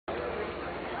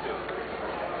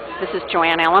This is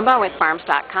Joanne Allenbaugh with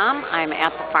Farms.com. I'm at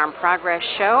the Farm Progress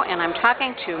Show, and I'm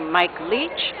talking to Mike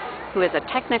Leetch, who is a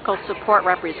technical support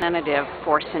representative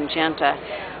for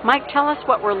Syngenta. Mike, tell us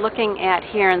what we're looking at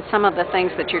here and some of the things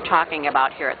that you're talking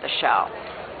about here at the show.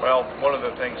 Well, one of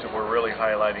the things that we're really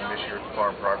highlighting this year at the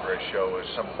Farm Progress Show is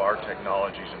some of our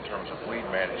technologies in terms of weed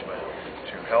management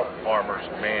to help farmers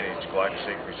manage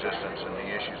glyphosate resistance and the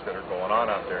issues that are going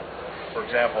on out there. For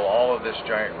example, all of this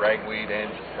giant ragweed, and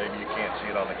maybe you can't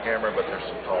see it on the camera, but there's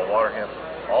some tall waterhemp.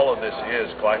 All of this is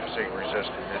glyphosate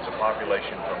resistant. It's a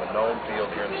population from a known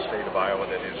field here in the state of Iowa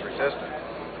that is resistant.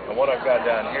 And what I've got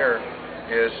down here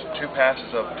is 2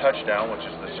 passes of Touchdown, which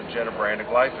is the Syngenta brand of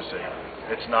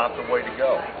glyphosate. It's not the way to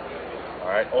go.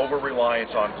 All right,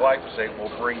 over-reliance on glyphosate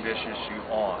will bring this issue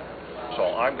on. So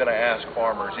I'm going to ask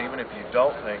farmers, even if you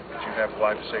don't think that you have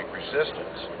glyphosate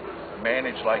resistance,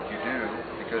 manage like you do,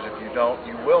 because if you don't,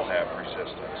 you will have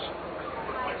resistance.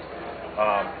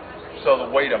 So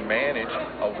the way to manage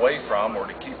away from or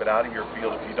to keep it out of your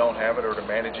field if you don't have it, or to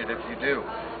manage it if you do,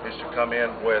 is to come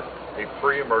in with a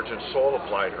pre-emergent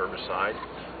soil-applied herbicide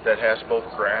that has both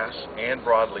grass and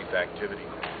broadleaf activity.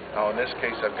 Now in this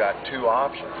case I've got 2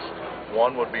 options.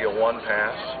 One would be a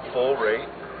 1-pass, full rate.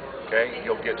 Okay,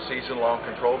 you'll get season-long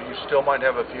control. You still might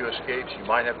have a few escapes. You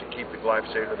might have to keep the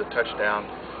glyphosate or the Touchdown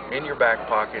in your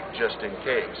back pocket just in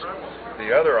case.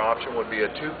 The other option would be a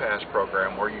 2-pass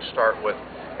program where you start with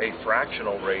a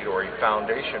fractional rate or a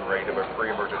foundation rate of a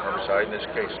pre-emergent herbicide, in this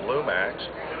case Lumax.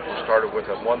 We started with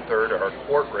a 1/3 or a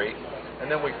quart rate, and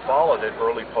then we followed it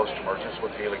early post-emergence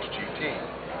with Helix GT.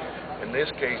 In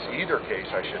this case, either case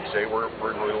I should say, we're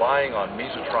relying on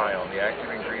mesotrione, the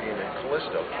active ingredient in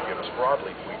Callisto, to give us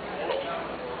broadleaf weed control.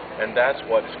 And that's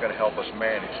what's going to help us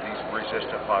manage these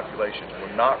resistant populations.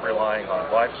 We're not relying on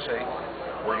glyphosate.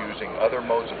 We're using other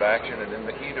modes of action, and in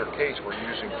either case we're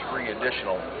using 3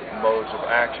 additional modes of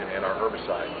action in our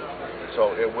herbicide.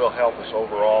 So it will help us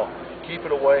overall keep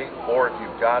it away, or if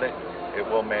you've got it, it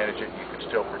will manage it. You can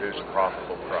still produce a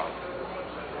profitable crop.